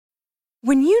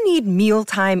When you need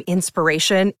mealtime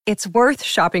inspiration, it's worth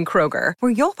shopping Kroger,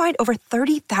 where you'll find over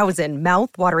 30,000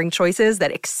 mouth-watering choices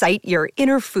that excite your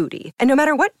inner foodie. And no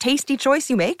matter what tasty choice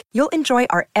you make, you'll enjoy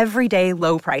our everyday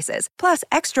low prices, plus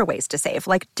extra ways to save,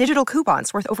 like digital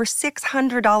coupons worth over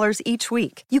 $600 each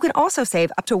week. You can also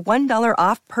save up to $1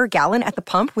 off per gallon at the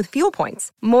pump with fuel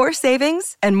points. More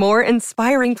savings and more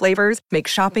inspiring flavors make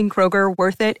shopping Kroger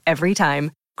worth it every time.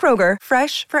 Kroger,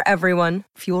 fresh for everyone.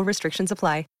 Fuel restrictions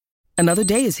apply. Another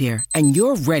day is here, and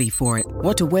you're ready for it.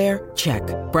 What to wear? Check.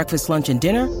 Breakfast, lunch, and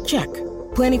dinner? Check.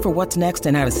 Planning for what's next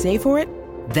and how to save for it?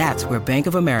 That's where Bank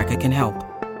of America can help.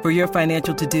 For your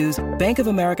financial to-dos, Bank of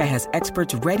America has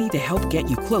experts ready to help get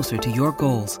you closer to your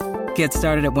goals. Get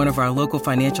started at one of our local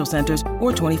financial centers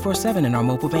or 24/7 in our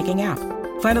mobile banking app.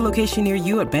 Find a location near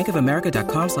you at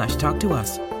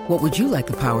bankofamerica.com/talktous. What would you like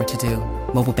the power to do?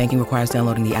 Mobile banking requires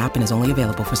downloading the app and is only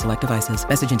available for select devices.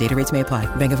 Message and data rates may apply.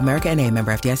 Bank of America N.A.,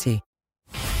 member FDIC.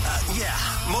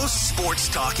 Most sports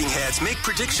talking heads make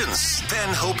predictions,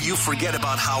 then hope you forget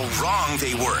about how wrong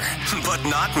they were. But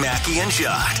not Mackie and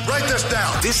Judd. Write this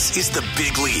down. This is the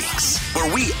big leagues,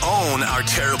 where we own our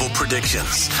terrible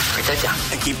predictions. Write that down.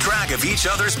 And keep track of each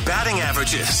other's batting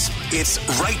averages. It's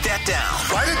Write That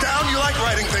Down. Write it down. You like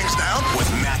writing things down.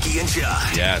 With Mackie and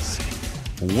Judd. Yes.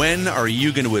 When are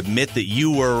you going to admit that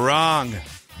you were wrong,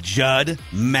 Judd,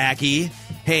 Mackie?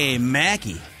 Hey,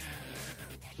 Mackie.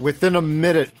 Within a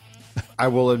minute, I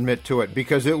will admit to it,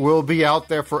 because it will be out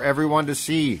there for everyone to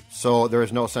see. So there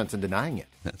is no sense in denying it.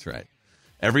 That's right.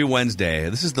 Every Wednesday,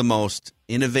 this is the most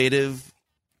innovative,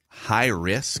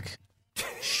 high-risk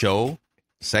show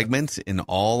segment in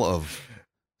all of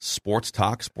sports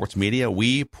talk, sports media.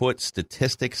 We put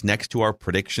statistics next to our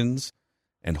predictions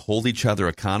and hold each other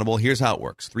accountable. Here's how it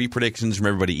works. 3 predictions from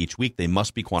everybody each week. They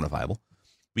must be quantifiable.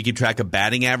 We keep track of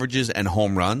batting averages and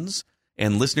home runs.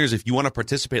 And listeners, if you want to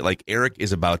participate like Eric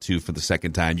is about to for the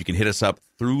second time, you can hit us up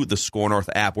through the Score North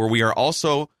app, where we are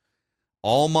also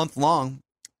all month long.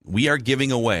 We are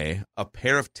giving away a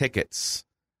pair of tickets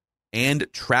and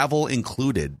travel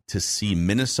included to see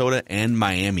Minnesota and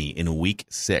Miami in Week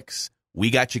 6. We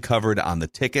got you covered on the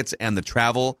tickets and the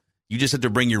travel. You just have to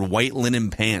bring your white linen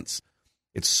pants.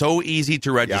 It's so easy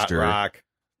to register. Yacht Rock.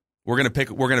 We're gonna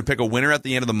pick a winner at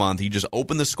the end of the month. You just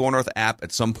open the Score North app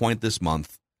at some point this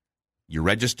month. You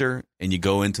register, and you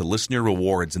go into Listener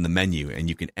Rewards in the menu, and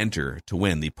you can enter to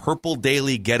win the Purple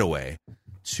Daily Getaway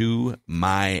to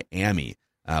Miami.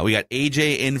 We got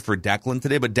AJ in for Declan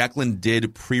today, but Declan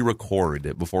did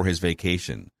pre-record before his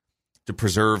vacation to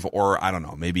preserve, or I don't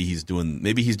know, maybe he's doing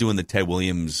the Ted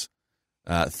Williams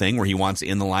thing where he wants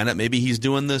in the lineup. Maybe he's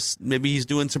doing this. Maybe he's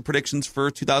doing some predictions for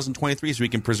 2023 so he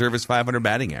can preserve his 500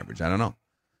 batting average. I don't know,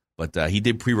 but he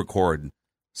did pre-record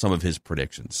some of his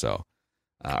predictions. So.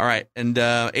 All right, and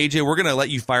AJ, we're going to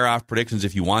let you fire off predictions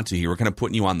if you want to here. We're kind of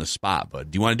putting you on the spot, but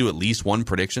do you want to do at least one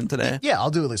prediction today? Yeah, I'll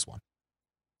do at least one.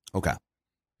 Okay.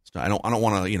 So I don't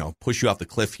want to push you off the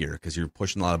cliff here because you're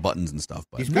pushing a lot of buttons and stuff.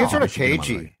 But he's being sort of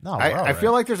cagey. No, I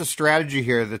feel like there's a strategy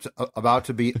here that's about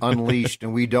to be unleashed,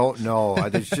 and we don't know.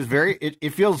 It's just very.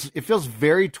 It feels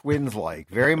very Twins-like,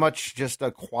 very much just a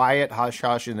quiet hush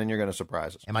hush, and then you're going to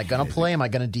surprise us. Am I going to play? Am I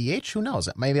going to DH? Who knows?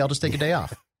 Maybe I'll just take a day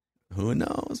off. Who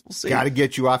knows? We'll see. Got to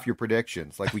get you off your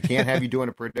predictions. Like, we can't have you doing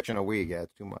a prediction a week. Yeah,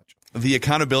 it's too much. The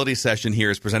accountability session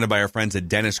here is presented by our friends at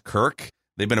Dennis Kirk.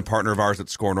 They've been a partner of ours at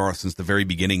Score North since the very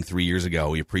beginning 3 years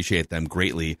ago. We appreciate them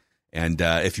greatly. And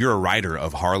if you're a rider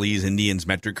of Harleys, Indians,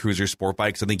 Metric Cruisers, sport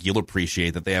bikes, I think you'll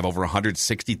appreciate that they have over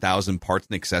 160,000 parts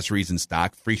and accessories in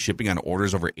stock, free shipping on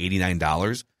orders over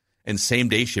 $89, and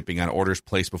same-day shipping on orders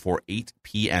placed before 8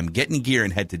 p.m. Get in gear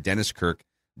and head to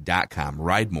DennisKirk.com.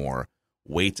 Ride more.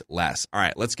 Wait less. All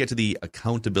right, let's get to the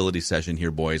accountability session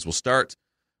here, boys. We'll start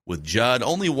with Judd.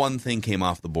 Only one thing came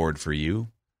off the board for you.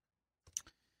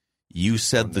 You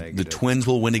said that the Twins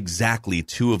will win exactly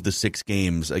 2 of the 6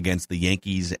 games against the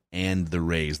Yankees and the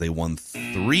Rays. They won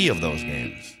 3 of those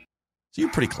games. So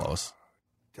you're pretty close.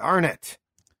 Darn it.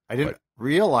 I didn't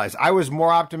realize. I was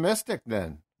more optimistic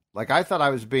then. Like, I thought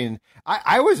I was being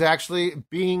I was actually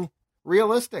being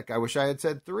realistic. I wish I had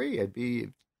said 3. That'd be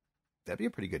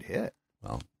a pretty good hit.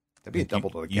 Well, that'd be a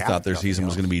double to the You thought their season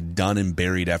was going to be done and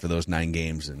buried after those 9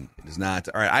 games, and it is not.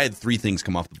 All right, I had 3 things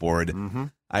come off the board. Mm-hmm.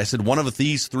 I said one of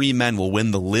these 3 men will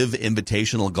win the Live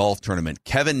Invitational Golf Tournament.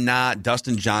 Kevin Na,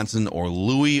 Dustin Johnson, or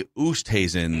Louis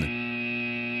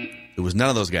Oosthuizen. It was none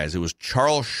of those guys. It was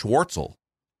Charles Schwartzel.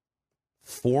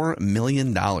 $4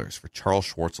 million for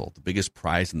Charles Schwartzel, the biggest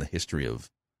prize in the history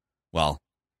of, well,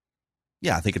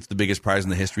 yeah, I think it's the biggest prize in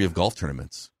the history of golf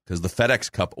tournaments. Because the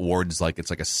FedEx Cup Awards, it's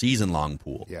like a season-long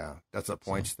pool. Yeah, that's a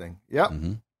points thing. Yep.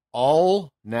 Mm-hmm.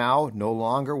 All now no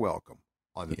longer welcome.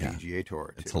 on the PGA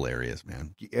Tour. It's hilarious,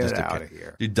 man. Get out of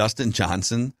here. Dude, Dustin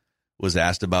Johnson was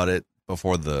asked about it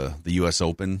before the U.S.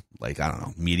 Open, like, I don't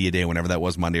know, media day, whenever that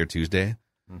was, Monday or Tuesday.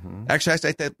 Mm-hmm.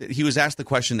 Actually, he was asked the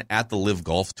question at the Live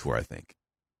Golf Tour, I think.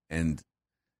 And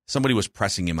somebody was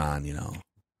pressing him on,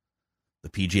 the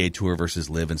PGA Tour versus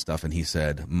Live and stuff. And he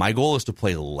said, my goal is to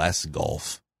play less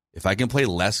golf. If I can play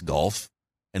less golf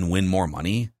and win more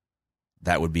money,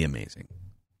 that would be amazing.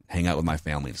 Hang out with my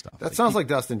family and stuff. That sounds like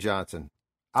Dustin Johnson.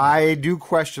 I do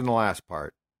question the last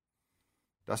part.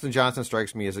 Dustin Johnson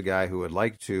strikes me as a guy who would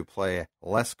like to play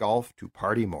less golf to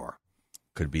party more.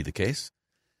 Could be the case.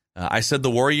 I said the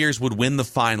Warriors would win the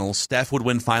finals. Steph would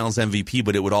win finals MVP,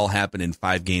 but it would all happen in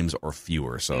 5 games or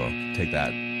fewer. So take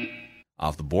that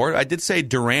off the board. I did say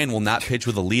Duran will not pitch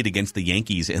with a lead against the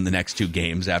Yankees in the next 2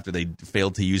 games after they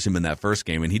failed to use him in that first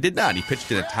game, and he did not. He pitched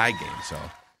in a tie game, so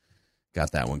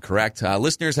got that one correct.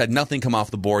 Listeners had nothing come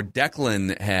off the board.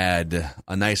 Declan had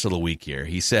a nice little week here.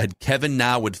 He said Kevin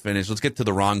Na would finish. Let's get to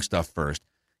the wrong stuff first.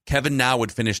 Kevin Na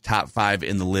would finish top 5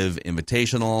 in the Live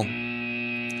Invitational.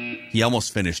 He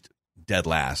almost finished dead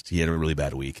last. He had a really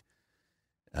bad week.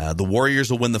 The Warriors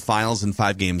will win the finals in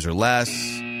 5 games or less.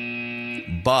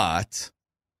 But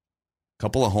a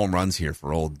couple of home runs here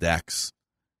for old Dex.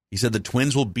 He said the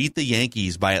Twins will beat the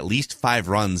Yankees by at least 5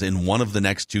 runs in one of the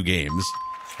next 2 games.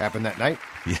 Happened that night?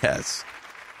 Yes.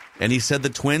 And he said the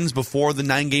Twins, before the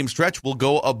 9-game stretch, will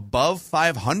go above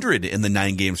 500 in the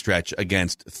 9-game stretch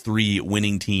against 3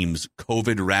 winning teams,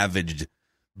 COVID-ravaged,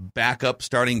 backup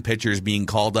starting pitchers being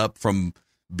called up from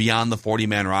beyond the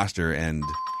 40-man roster. And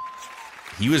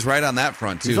he was right on that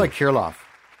front, too. He's like Kirilloff.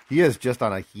 He is just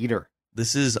on a heater.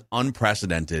 This is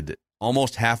unprecedented.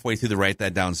 Almost halfway through the Write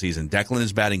That Down season, Declan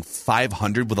is batting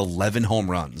 500 with 11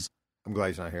 home runs. I'm glad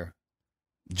he's not here.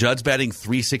 Judd's batting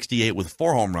 368 with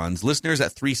 4 home runs. Listeners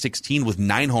at 316 with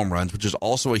 9 home runs, which is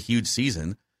also a huge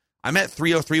season. I'm at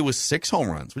 303 with 6 home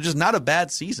runs, which is not a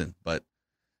bad season, but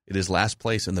it is last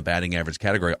place in the batting average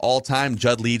category. All time,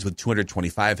 Judd leads with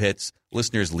 225 hits.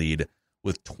 Listeners lead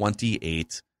with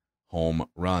 28 home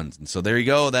runs. And so there you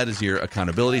go. That is your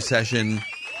accountability session.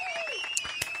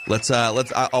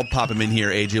 I'll pop him in here,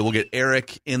 AJ. We'll get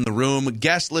Eric in the room.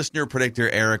 Guest listener predictor,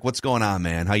 Eric. What's going on,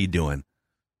 man? How you doing?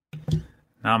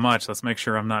 Not much. Let's make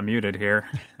sure I'm not muted here.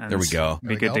 There we go.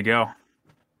 Be good to go.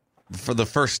 For the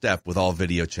first step with all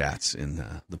video chats in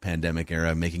the pandemic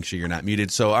era, making sure you're not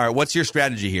muted. So, all right, what's your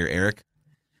strategy here, Eric?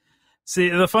 See,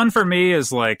 the fun for me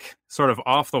is like sort of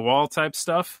off the wall type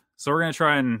stuff. So we're going to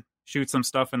try and shoot some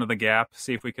stuff into the gap,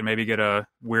 see if we can maybe get a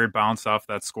weird bounce off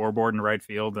that scoreboard in right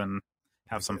field and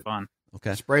have some fun.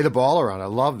 Okay. Spray the ball around. I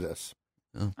love this.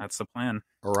 Oh. That's the plan.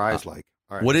 Arise like.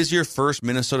 All right. What is your first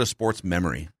Minnesota sports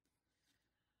memory?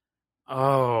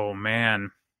 Oh,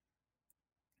 man.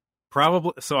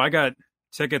 Probably. So I got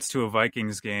tickets to a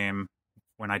Vikings game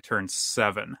when I turned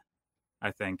 7,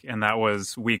 I think. And that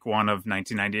was week 1 of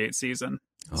 1998 season.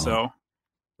 Oh. So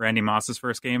Randy Moss's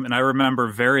first game. And I remember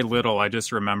very little. I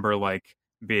just remember like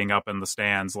being up in the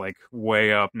stands, like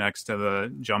way up next to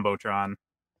the Jumbotron.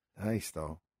 Nice,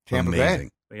 though. Tampa Amazing.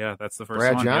 Bay. But yeah, that's the first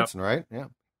Brad one. Johnson, Yep. right? Yeah.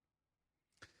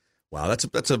 Wow,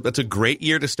 that's a great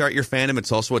year to start your fandom.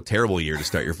 It's also a terrible year to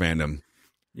start your fandom.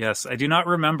 Yes, I do not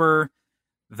remember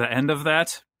the end of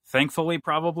that, thankfully,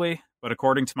 probably. But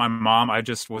according to my mom, I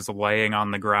just was laying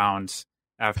on the ground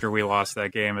after we lost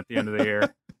that game at the end of the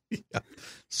year. Yeah.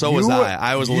 So was I.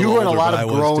 I was a little You and older, a lot but I of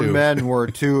was grown too. men were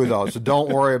too, though. So don't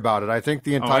worry about it. I think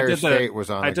the entire state was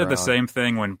on. I did the same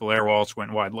thing when Blair Walsh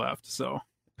went wide left. So.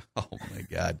 Oh my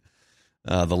God.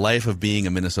 The life of being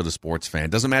a Minnesota sports fan.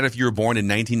 Doesn't matter if you were born in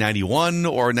 1991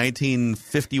 or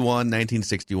 1951,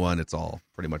 1961. It's all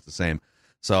pretty much the same.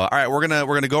 So, all right, we're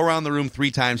gonna go around the room 3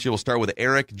 times here. We'll start with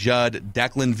Eric, Judd,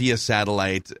 Declan via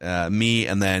satellite, me,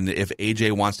 and then if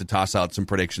AJ wants to toss out some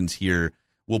predictions here,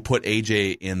 we'll put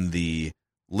AJ in the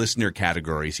listener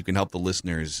category so you can help the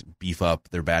listeners beef up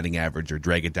their batting average or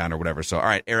drag it down or whatever. So, all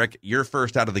right, Eric, you're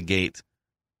first out of the gate.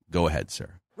 Go ahead, sir.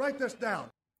 Write this down.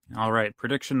 All right,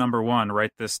 prediction number 1,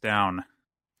 write this down.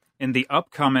 In the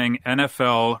upcoming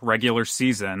NFL regular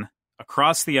season,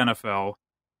 across the NFL,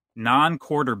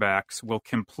 non-quarterbacks will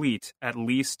complete at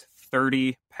least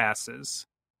 30 passes.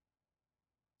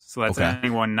 So that's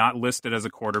anyone not listed as a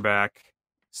quarterback.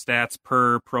 Stats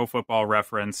per Pro Football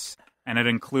Reference. And it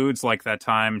includes like that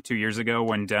time 2 years ago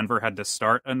when Denver had to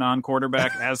start a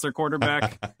non-quarterback as their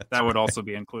quarterback. That would also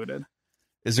be included.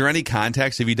 Is there any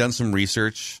context? Have you done some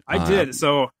research? I did.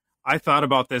 So I thought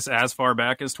about this as far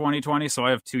back as 2020, so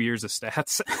I have 2 years of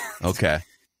stats. Okay.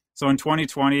 So in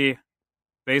 2020,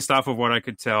 based off of what I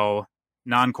could tell,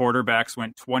 non-quarterbacks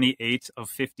went 28 of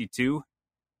 52.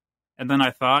 And then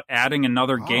I thought adding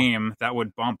another game that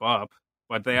would bump up,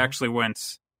 but they actually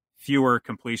went fewer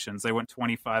completions. They went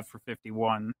 25 for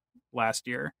 51 last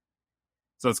year.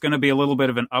 So it's going to be a little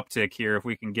bit of an uptick here if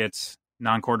we can get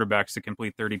non-quarterbacks to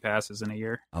complete 30 passes in a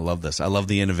year. I love this. I love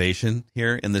the innovation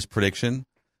here in this prediction.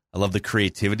 I love the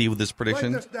creativity with this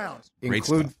prediction. Write this down. Great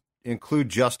stuff. Include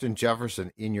Justin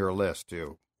Jefferson in your list,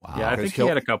 too. Wow. Yeah, I think he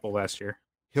had a couple last year.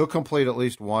 He'll complete at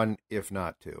least one, if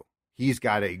not two. He's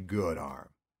got a good arm.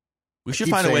 We should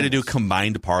find a way to do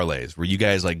combined parlays where you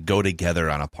guys like go together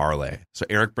on a parlay. So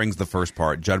Eric brings the first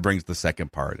part, Judd brings the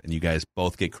second part, and you guys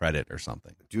both get credit or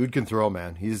something. Dude can throw,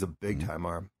 man. He's a big-time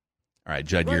arm. All right,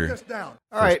 Judd, your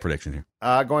first prediction here.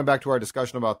 Going back to our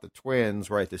discussion about the Twins,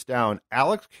 write this down.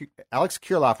 Alex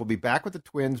Kirilloff will be back with the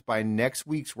Twins by next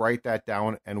week's Write That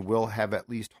Down, and will have at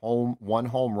least one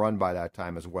home run by that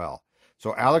time as well.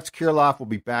 So Alex Kirilloff will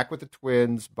be back with the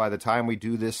Twins by the time we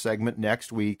do this segment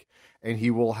next week, and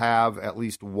he will have at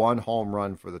least one home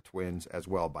run for the Twins as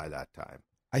well by that time.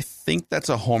 I think that's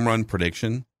a home run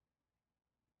prediction,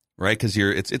 right? Because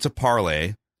it's a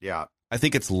parlay. Yeah. I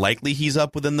think it's likely he's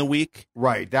up within the week.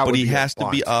 Right. But he has to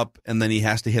be up, and then he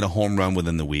has to hit a home run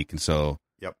within the week. And so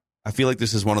I feel like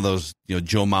this is one of those,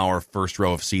 Joe Mauer first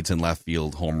row of seats in left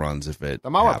field home runs if it The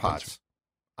Mauer happens. Pots.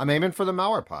 I'm aiming for the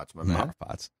Mauer Pots, my man. Mauer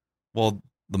Pots. Well,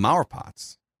 the Mauer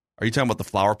Pots. Are you talking about the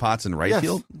flower pots in right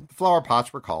field? The flower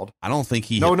pots were called. I don't think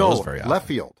he hit those very often. Left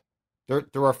field. There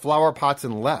are flower pots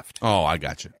in left. Oh, I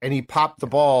got you. And he popped the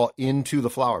ball into the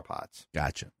flower pots.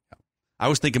 Gotcha. I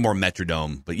was thinking more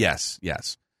Metrodome, but yes.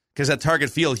 Because at Target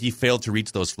Field, he failed to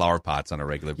reach those flower pots on a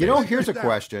regular basis. Here's a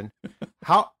question.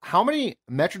 How many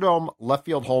Metrodome left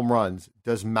field home runs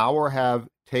does Mauer have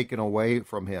taken away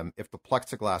from him if the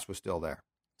plexiglass was still there?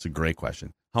 It's a great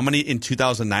question. How many in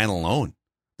 2009 alone?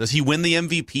 Does he win the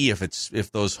MVP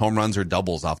if those home runs are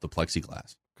doubles off the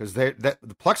plexiglass? Because the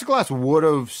plexiglass would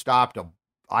have stopped,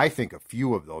 I think, a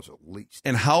few of those at least.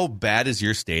 And how bad is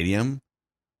your stadium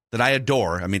that I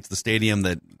adore? I mean, it's the stadium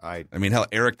that hell,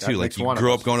 Eric too. Like you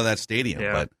grew up going to that stadium,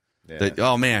 but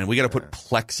oh man, we got to put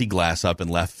plexiglass up in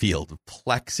left field.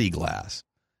 Plexiglass.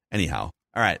 Anyhow,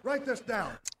 all right. Write this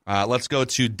down. Let's go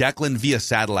to Declan via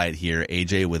satellite here.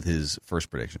 AJ with his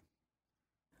first prediction.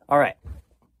 All right.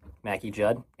 Mackie,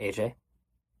 Judd, AJ,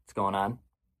 what's going on?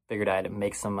 Figured I'd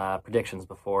make some predictions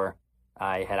before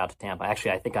I head out to Tampa.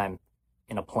 Actually, I think I'm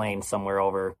in a plane somewhere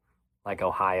over like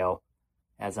Ohio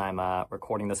as I'm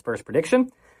recording this first prediction.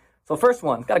 So first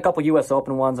one, got a couple U.S.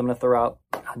 Open ones I'm going to throw out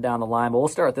down the line, but we'll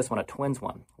start with this one, a Twins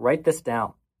one. Write this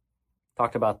down.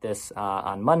 Talked about this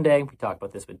on Monday. We talked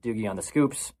about this with Doogie on the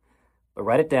Scoops, but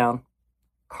write it down.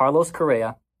 Carlos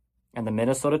Correa and the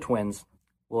Minnesota Twins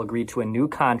will agree to a new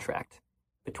contract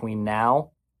between now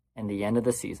and the end of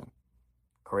the season.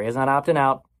 Correa's not opting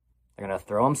out. They're going to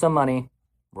throw him some money.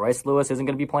 Royce Lewis isn't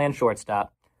going to be playing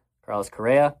shortstop. Carlos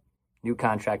Correa, new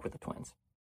contract with the Twins.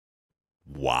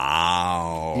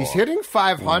 Wow. He's hitting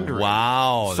 500.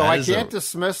 Wow. So I can't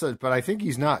dismiss it, but I think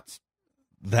he's nuts.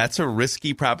 That's a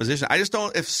risky proposition. I just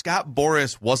don't, if Scott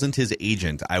Boras wasn't his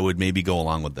agent, I would maybe go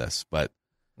along with this. But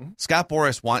Scott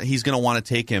Boras, he's going to want to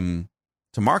take him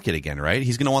to market again, right?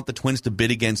 He's going to want the Twins to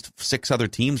bid against 6 other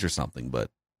teams or something. But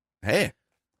hey,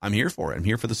 I'm here for it. I'm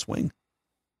here for the swing.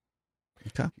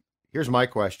 Okay. Here's my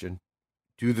question.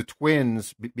 Do the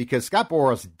Twins, because Scott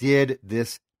Boras did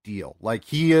this deal, like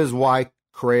he is why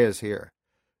Correa's here.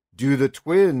 Do the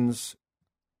Twins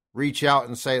reach out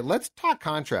and say, let's talk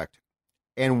contract?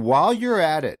 And while you're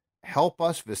at it, help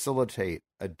us facilitate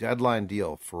a deadline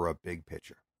deal for a big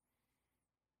pitcher.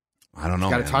 I don't know.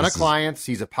 He's got a ton of clients.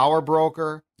 He's a power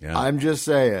broker. Yeah. I'm just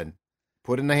saying,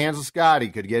 put in the hands of Scotty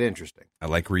could get interesting. I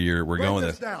like where we're going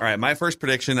with it. All right, my first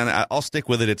prediction, and I'll stick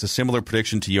with it. It's a similar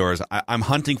prediction to yours. I'm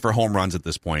hunting for home runs at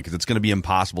this point because it's going to be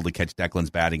impossible to catch Declan's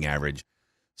batting average.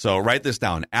 So write this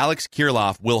down. Alex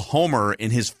Kirilloff will homer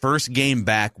in his first game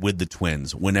back with the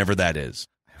Twins, whenever that is.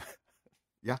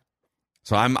 Yeah.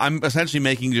 So I'm essentially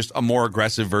making just a more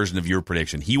aggressive version of your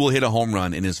prediction. He will hit a home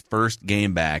run in his first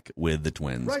game back with the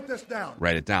Twins. Write this down.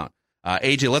 Write it down.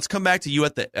 AJ, let's come back to you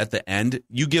at the end.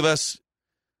 You give us,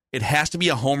 it has to be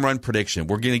a home run prediction.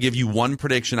 We're going to give you one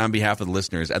prediction on behalf of the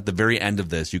listeners. At the very end of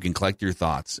this, you can collect your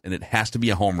thoughts, and it has to be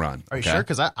a home run. Are you sure?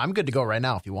 Because I'm good to go right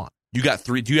now if you want. You got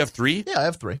 3. Do you have 3? Yeah, I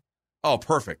have 3. Oh,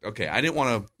 perfect. Okay. I didn't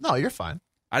want to. No, you're fine.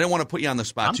 I didn't want to put you on the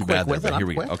spot too bad there, but here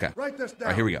we go. Okay. Write this down. All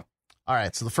right, here we go. All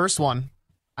right, so the first one,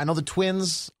 I know the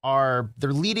Twins they're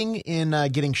leading in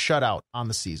getting shut out on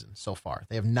the season so far.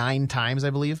 They have 9 times, I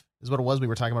believe, is what it was we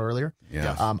were talking about earlier.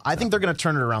 Yeah. I think they're going to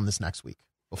turn it around this next week.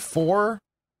 Before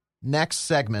next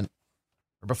segment,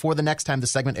 or before the next time the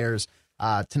segment airs,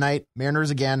 tonight,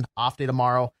 Mariners again, off day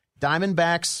tomorrow.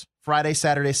 Diamondbacks Friday,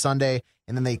 Saturday, Sunday,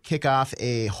 and then they kick off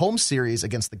a home series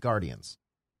against the Guardians.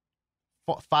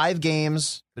 5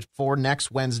 games before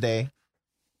next Wednesday.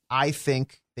 I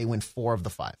think they win 4 of the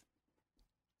 5.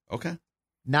 Okay.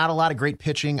 Not a lot of great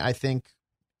pitching, I think,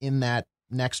 in that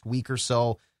next week or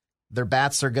so. Their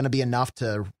bats are going to be enough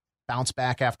to bounce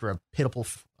back after a pitiful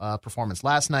performance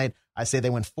last night. I say they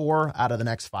win 4 out of the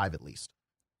next 5 at least.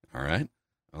 All right.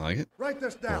 I like it. Write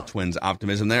this down. Little Twins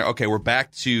optimism there. Okay, we're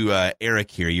back to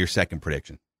Eric here. Your second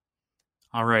prediction.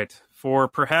 All right. For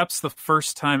perhaps the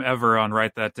first time ever on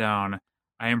Write That Down,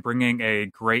 I am bringing a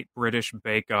Great British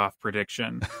Bake Off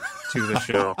prediction to the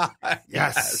show.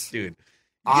 Yes, dude.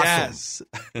 Awesome.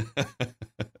 Yes.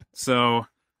 So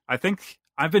I think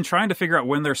I've been trying to figure out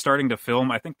when they're starting to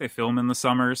film. I think they film in the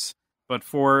summers. But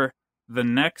for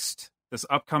this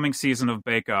upcoming season of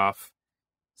Bake Off,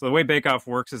 so the way Bake Off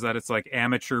works is that it's like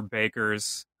amateur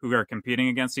bakers who are competing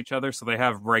against each other. So they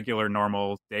have regular,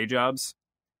 normal day jobs.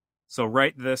 So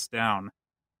write this down.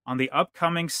 On the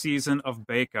upcoming season of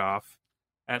Bake Off,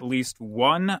 at least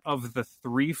one of the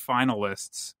 3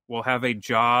 finalists will have a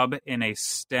job in a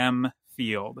STEM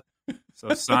field.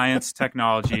 So science,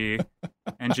 technology,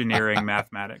 engineering,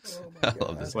 mathematics. I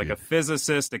love this. It's like dude. a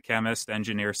physicist, a chemist,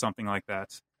 engineer, something like that.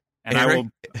 And Eric?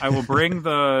 I will bring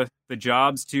the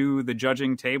jobs to the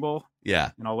judging table, Yeah.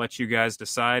 and I'll let you guys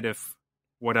decide if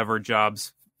whatever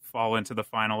jobs fall into the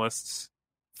finalists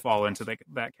fall into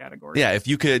that category. Yeah, if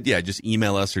you could, just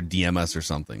email us or DM us or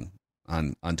something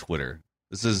on Twitter.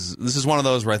 This is one of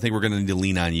those where I think we're going to need to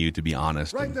lean on you to be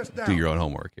honest Write and this down. do your own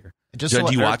homework here. Just Judd, so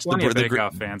do you Eric- watch Plenty of the Bake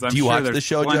Off fans. I'm do you sure watch there's the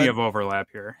show, plenty Judd? of overlap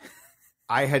here.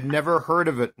 I had never heard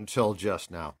of it until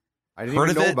just now. I didn't Heard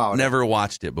even of know it? about Never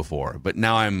watched it before, but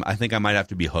now I think I might have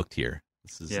to be hooked here.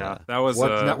 This is Yeah, that was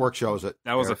What network shows it?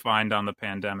 that was a Eric? find on the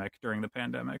pandemic during the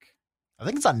pandemic. I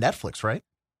think it's on Netflix, right?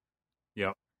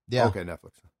 Yep. Yeah. Okay,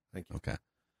 Netflix. Thank you. okay.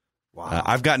 Wow.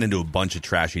 I've gotten into a bunch of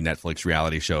trashy Netflix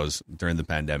reality shows during the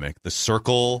pandemic. The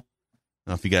Circle.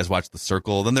 I don't know if you guys watched The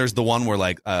Circle. Then there's the one where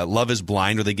like Love is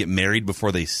Blind, where they get married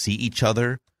before they see each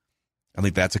other. I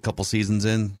think that's a couple seasons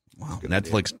in. Wow,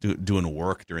 Netflix doing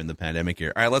work during the pandemic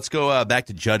here. All right, let's go back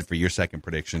to Judd for your second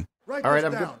prediction. Write All right,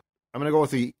 this I'm down. going to go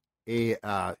with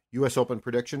a U.S. Open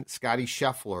prediction. Scotty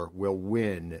Scheffler will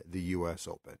win the U.S.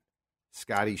 Open.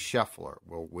 Scotty Scheffler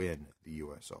will win the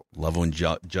U.S. Open. Love when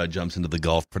Judd jumps into the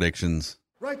golf predictions.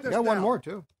 Write I this got down. one more,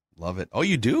 too. Love it. Oh,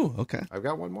 you do? Okay. I've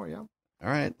got one more, yeah. All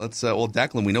right. Let's. Well,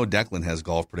 Declan, we know Declan has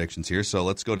golf predictions here, so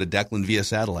let's go to Declan via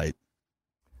satellite.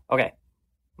 Okay.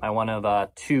 My one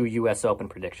of 2 U.S. Open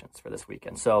predictions for this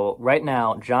weekend. So right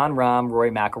now, Jon Rahm,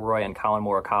 Rory McIlroy, and Colin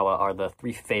Morikawa are the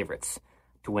 3 favorites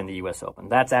to win the U.S. Open.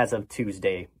 That's as of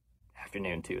Tuesday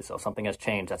afternoon, too. So if something has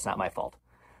changed, that's not my fault.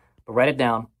 But write it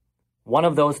down. One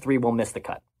of those 3 will miss the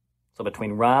cut. So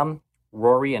between Rahm,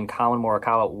 Rory, and Colin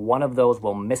Morikawa, one of those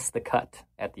will miss the cut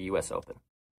at the U.S. Open.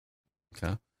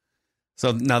 Okay.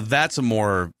 So now that's a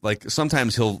more like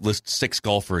sometimes he'll list 6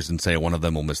 golfers and say one of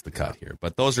them will miss the cut here,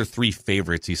 but those are 3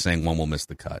 favorites. He's saying one will miss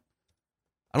the cut.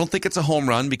 I don't think it's a home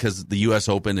run because the U.S.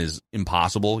 Open is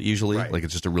impossible usually. Right. Like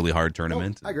it's just a really hard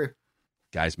tournament. I agree.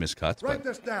 Guys miss cuts, Write but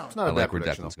this down. It's not I a like bad where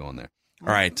prediction. Declan's going there.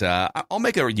 All right, I'll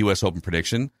make a U.S. Open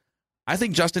prediction. I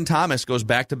think Justin Thomas goes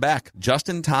back to back.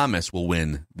 Justin Thomas will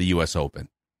win the U.S. Open.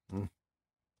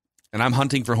 And I'm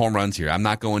hunting for home runs here. I'm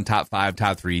not going top 5,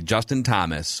 top 3. Justin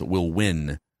Thomas will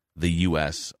win the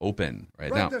U.S. Open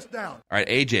right now. Write this down. All right,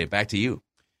 AJ, back to you.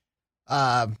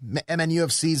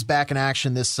 MNUFC's back in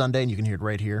action this Sunday, and you can hear it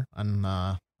right here on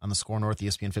the Score North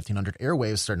ESPN 1500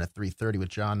 airwaves, starting at 3:30 with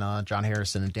John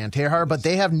Harrison and Dan Terhar. But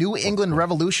they have New England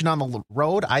Revolution on the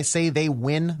road. I say they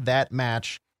win that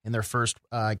match in their first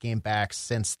game back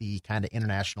since the kind of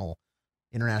international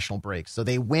break. So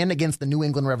they win against the New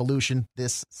England Revolution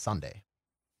this Sunday.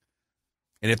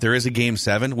 And if there is a Game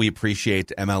 7, we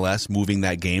appreciate MLS moving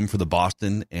that game for the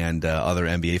Boston and other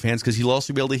NBA fans because you'll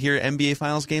also be able to hear NBA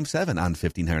Finals Game 7 on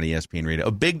 1500 ESPN Radio.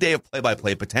 A big day of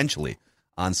play-by-play potentially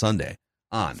on Sunday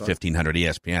on 1500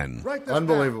 ESPN Write this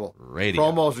Unbelievable. Radio.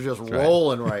 Promos are just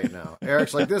rolling right now.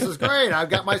 Eric's like, this is great.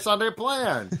 I've got my Sunday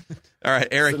plan. All right,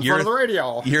 Eric, It's in front of the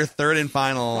radio. your third and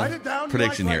final down. Write it down. You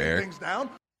prediction like here, writing Eric. things down.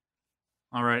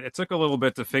 All right, it took a little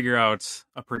bit to figure out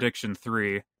a prediction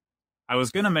 3. I was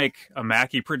going to make a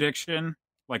Mackey prediction.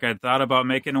 Like I'd thought about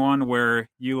making one where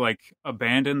you like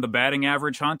abandon the batting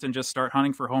average hunt and just start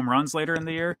hunting for home runs later in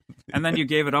the year. And then you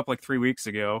gave it up like 3 weeks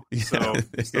ago. So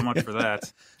so much for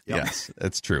that. Yes,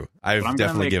 that's true. I've But I'm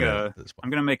definitely gonna make given a- it at this point. I'm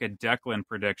going to make a Declan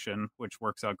prediction, which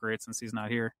works out great since he's not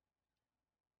here.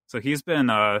 So he's been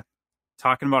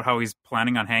talking about how he's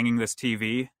planning on hanging this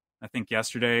TV I think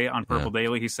yesterday on Purple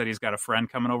Daily, he said he's got a friend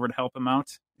coming over to help him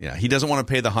out. Yeah, he doesn't want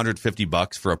to pay the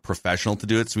 $150 for a professional to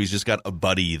do it, so he's just got a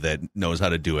buddy that knows how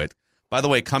to do it. By the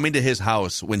way, coming to his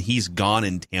house when he's gone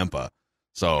in Tampa.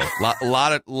 So a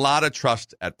lot of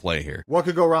trust at play here. What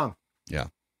could go wrong? Yeah.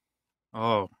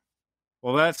 Oh,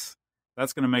 well, that's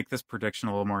going to make this prediction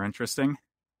a little more interesting.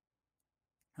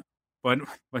 But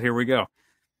here we go.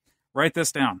 Write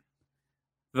this down.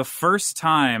 The first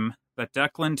time that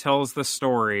Declan tells the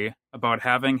story about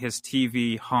having his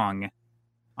TV hung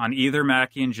on either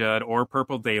Mackie and Judd or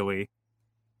Purple Daily,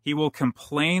 he will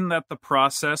complain that the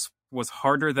process was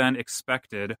harder than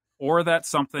expected or that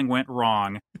something went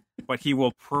wrong, but he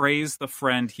will praise the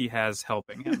friend he has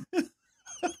helping him.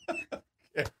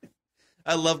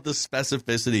 I love the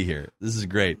specificity here. This is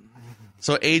great.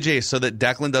 So, AJ, so that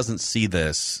Declan doesn't see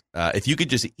this, if you could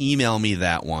just email me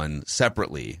that one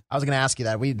separately. I was going to ask you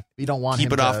that. We don't want keep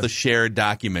him it off the shared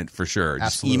document for sure. Absolutely.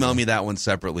 Just email me that one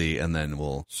separately, and then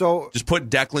we'll just put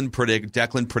Declan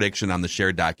prediction on the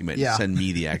shared document and send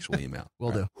me the actual email.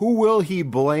 We'll do. Who will he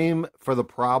blame for the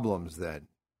problems then?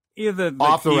 Either the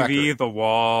Off the TV, record. the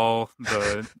wall,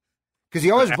 the because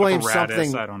he always blames apparatus,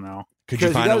 something. I don't know. Could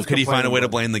he find a way to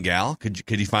blame the gal? Could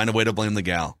he find a way to blame the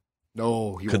gal?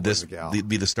 No, he could won't this blame the gal.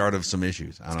 be the start of some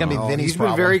issues? It's going to be Vinny's He's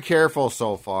problem. been very careful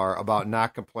so far about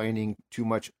not complaining too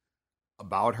much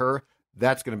about her.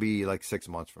 That's going to be like 6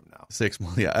 months from now. 6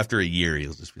 months, yeah. After a year,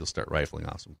 he'll start rifling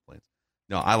off some complaints.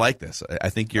 No, I like this. I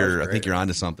think you're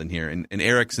onto something here. And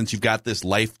Eric, since you've got this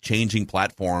life-changing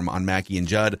platform on Mackie and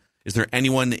Judd, is there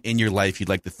anyone in your life you'd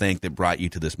like to thank that brought you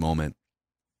to this moment?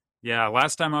 Yeah,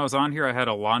 last time I was on here, I had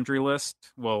a laundry list.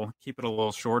 We'll keep it a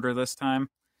little shorter this time.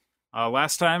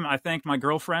 Last time, I thanked my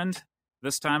girlfriend.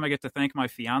 This time, I get to thank my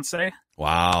fiance.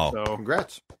 Wow. So,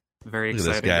 congrats. Very Look at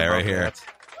excited this guy about right here. that.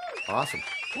 Awesome.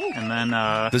 And then...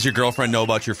 does your girlfriend know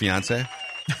about your fiance?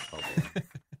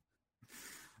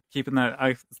 Keeping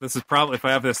that... this is probably... If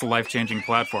I have this life-changing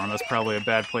platform, that's probably a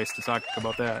bad place to talk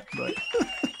about that. But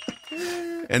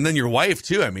And then your wife,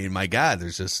 too. I mean, my God,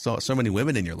 there's just so many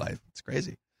women in your life. It's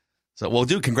crazy. So, well,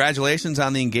 dude, congratulations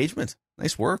on the engagement.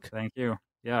 Nice work. Thank you.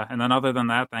 Yeah, and then other than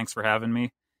that, thanks for having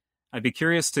me. I'd be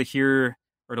curious to hear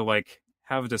or to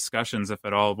have discussions, if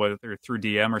at all, whether through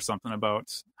DM or something, about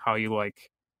how you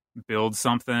build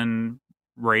something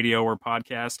radio or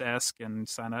podcast-esque and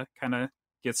kind of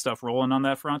get stuff rolling on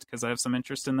that front, because I have some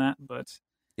interest in that. But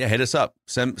yeah, hit us up.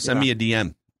 Send me a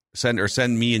DM.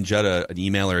 Send me and Judd an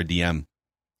email or a DM.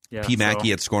 Yeah,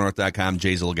 PMackey at scorenorth.com,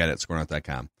 jzilget at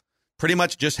scorenorth.com. Pretty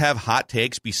much just have hot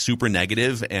takes, be super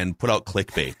negative, and put out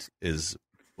clickbait is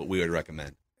what we would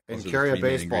recommend. And carry a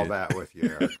baseball bat with you,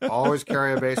 Eric. Always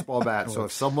carry a baseball bat. So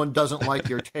if someone doesn't like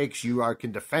your takes, you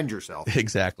can defend yourself.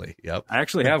 Exactly. Yep. I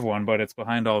actually have one, but it's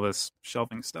behind all this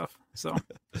shelving stuff. So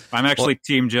I'm actually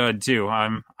Team Judd too.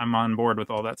 I'm on board with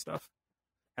all that stuff.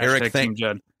 Eric, Team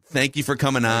Judd. Thank you for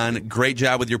coming on. Great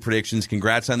job with your predictions.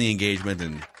 Congrats on the engagement.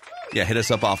 And yeah, hit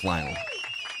us up offline.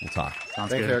 We'll talk.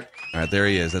 Sounds Thanks, good. Eric. All right, there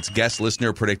he is. That's guest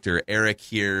listener predictor Eric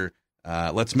here.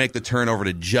 Let's make the turn over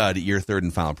to Judd, your third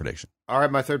and final prediction. All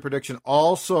right, my third prediction,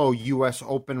 also U.S.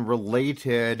 Open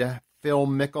related. Phil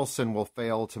Mickelson will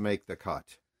fail to make the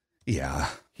cut. Yeah.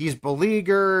 He's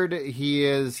beleaguered.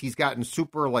 He's gotten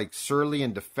super surly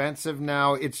and defensive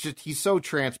now. It's just, he's so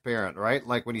transparent, right?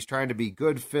 Like when he's trying to be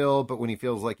good Phil, but when he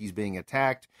feels like he's being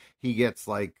attacked, he gets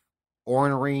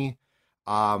ornery.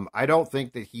 I don't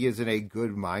think that he is in a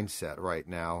good mindset right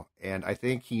now. And I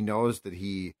think he knows that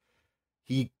he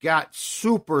got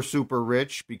super, super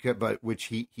rich which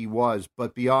he was.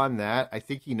 But beyond that, I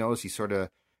think he knows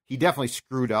he definitely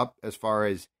screwed up as far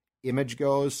as image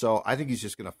goes. So I think he's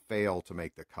just going to fail to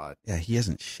make the cut. Yeah, he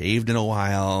hasn't shaved in a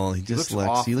while. He looks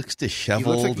disheveled.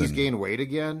 He looks like he's gained weight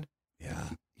again. Yeah.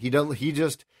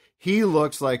 He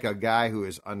looks like a guy who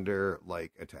is under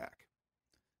attack.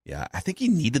 Yeah, I think he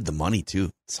needed the money too.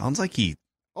 Sounds like he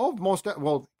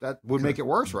that would make it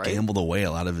worse, right? Gambled away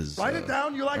a lot of his. Write it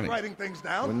down. You like writing things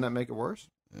down. Wouldn't that make it worse?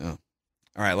 Yeah. All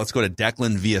right, let's go to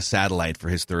Declan via satellite for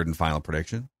his third and final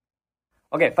prediction.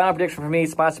 Okay, final prediction for me,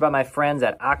 sponsored by my friends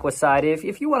at Aquaside.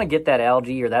 If you want to get that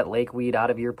algae or that lakeweed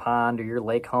out of your pond or your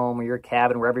lake home or your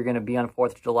cabin, wherever you're going to be on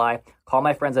 4th of July, call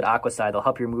my friends at Aquaside. They'll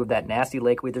help you remove that nasty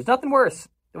lakeweed. There's nothing worse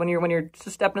when you're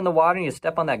just stepping in the water and you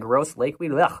step on that gross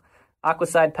lakeweed. Ugh.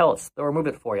 Aquaside pellets, they'll remove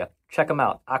it for you. Check them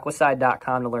out.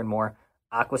 Aquaside.com to learn more.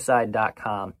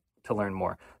 Aquaside.com to learn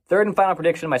more. Third and final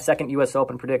prediction, my second U.S.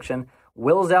 Open prediction,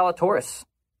 Will Zalatoris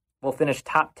will finish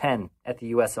top 10 at the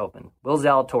U.S. Open. Will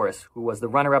Zalatoris, who was the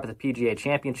runner-up at the PGA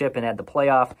Championship and had the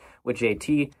playoff with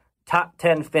JT, top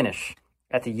 10 finish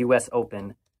at the U.S.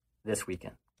 Open this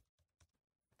weekend.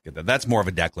 Get that. That's more of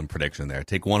a Declan prediction there.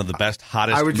 Take one of the best,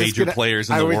 hottest major players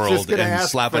in I the was world just gonna and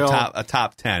ask slap Phil. a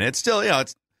top 10. It's still,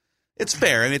 it's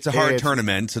fair. I mean, it's a hard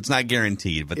tournament, so it's not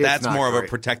guaranteed. But that's more of a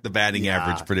protect the batting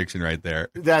average prediction right there.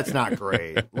 That's not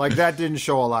great. Like, that didn't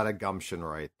show a lot of gumption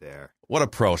right there. What a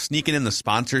pro. Sneaking in the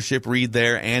sponsorship read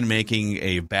there and making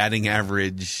a batting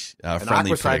average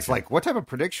friendly prediction. Like, what type of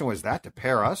prediction was that to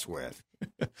pair us with?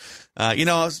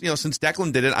 Since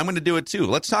Declan did it, I'm going to do it too.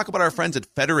 Let's talk about our friends at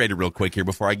Federated real quick here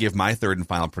before I give my third and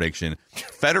final prediction.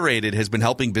 Federated has been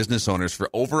helping business owners for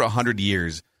over 100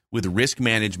 years with risk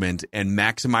management and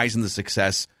maximizing the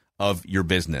success of your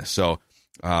business. So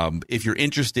if you're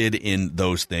interested in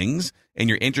those things and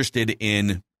you're interested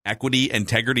in equity,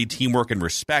 integrity, teamwork, and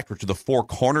respect, which are the 4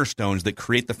 cornerstones that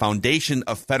create the foundation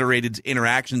of Federated's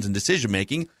interactions and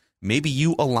decision-making, maybe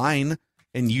you align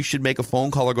and you should make a phone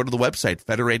call or go to the website,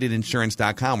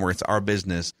 federatedinsurance.com, where it's our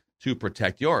business to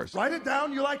protect yours. Write it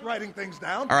down. You like writing things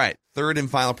down. All right, third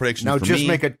and final prediction Now for just me.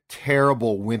 make a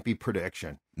terrible, wimpy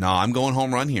prediction. No, I'm going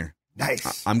home run here.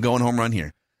 Nice. I'm going home run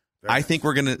here. I think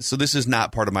we're going to – so this is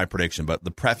not part of my prediction, but the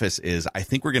preface is I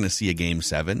think we're going to see a Game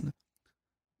 7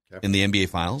 in the NBA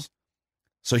Finals.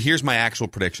 So here's my actual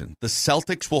prediction. The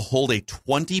Celtics will hold a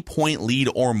 20-point lead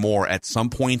or more at some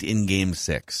point in Game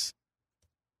 6.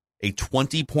 A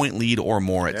 20-point lead or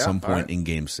more at some point in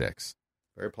Game 6.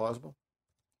 Very plausible.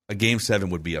 A Game 7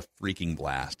 would be a freaking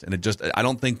blast. And I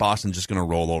don't think Boston's just going to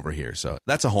roll over here. So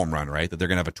that's a home run, right? That they're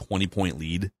going to have a 20-point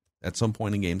lead at some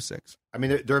point in Game 6. I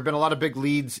mean, there have been a lot of big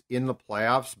leads in the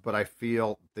playoffs, but I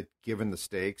feel that given the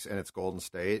stakes and it's Golden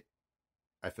State,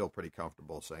 I feel pretty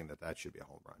comfortable saying that should be a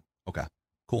home run. Okay,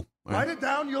 cool. Write it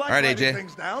down. You like writing writing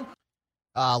things down.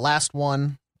 Last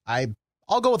one.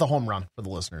 I'll go with a home run for the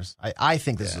listeners. I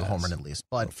think this is a home run at least.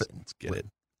 But let's get it.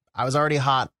 I was already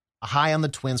high on the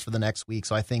Twins for the next week,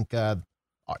 so I think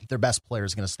their best player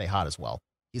is going to stay hot as well.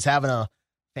 He's having a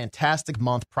fantastic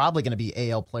month, probably going to be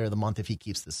AL Player of the Month if he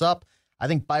keeps this up. I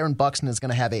think Byron Buxton is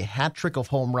going to have a hat trick of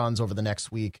home runs over the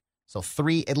next week. So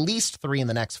at least 3 in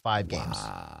the next 5 games.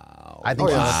 Wow.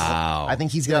 I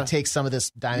think he's going to take some of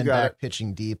this Diamondback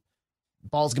pitching deep.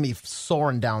 Ball's going to be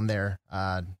soaring down there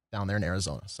in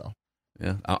Arizona. So.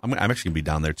 Yeah, I'm actually going to be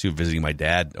down there, too, visiting my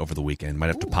dad over the weekend. Might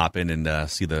have to pop in and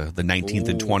see the 19th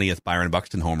and 20th Byron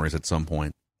Buxton homers at some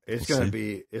point. It's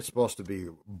supposed to be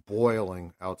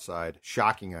boiling outside.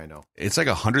 Shocking, I know. It's like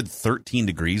 113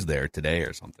 degrees there today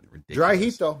or something. Ridiculous. Dry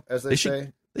heat, though, as they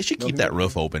say. They should keep that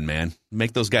roof open, man.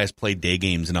 Make those guys play day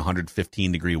games in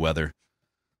 115-degree weather.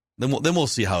 Then we'll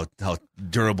see how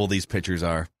durable these pitchers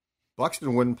are.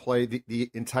 Buxton wouldn't play the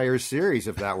entire series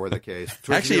if that were the case.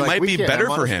 Actually, it might be better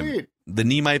for him. The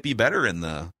knee might be better in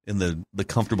the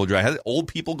comfortable dry. Old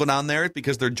people go down there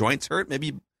because their joints hurt.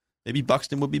 Maybe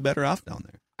Buxton would be better off down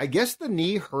there. I guess the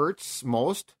knee hurts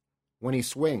most when he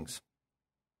swings.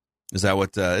 Is that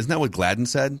what? Isn't that what Gladden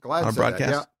said on our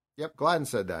broadcast? That. Yep, Gladden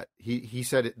said that. He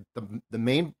said the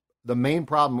main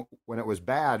problem when it was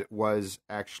bad was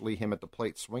actually him at the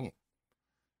plate swinging,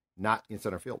 not in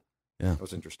center field. Yeah, that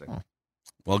was interesting.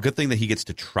 Well, good thing that he gets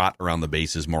to trot around the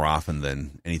bases more often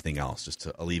than anything else, just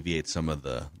to alleviate some of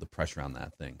the pressure on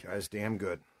that thing. Guy's damn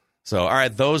good. So, all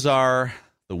right, those are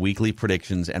the weekly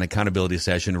predictions and accountability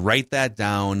session. Write that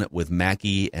down with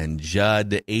Mackie and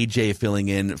Judd. AJ filling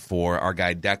in for our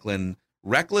guy Declan.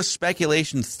 Reckless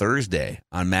Speculation Thursday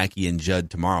on Mackie and Judd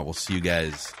tomorrow. We'll see you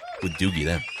guys with Doogie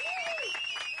then.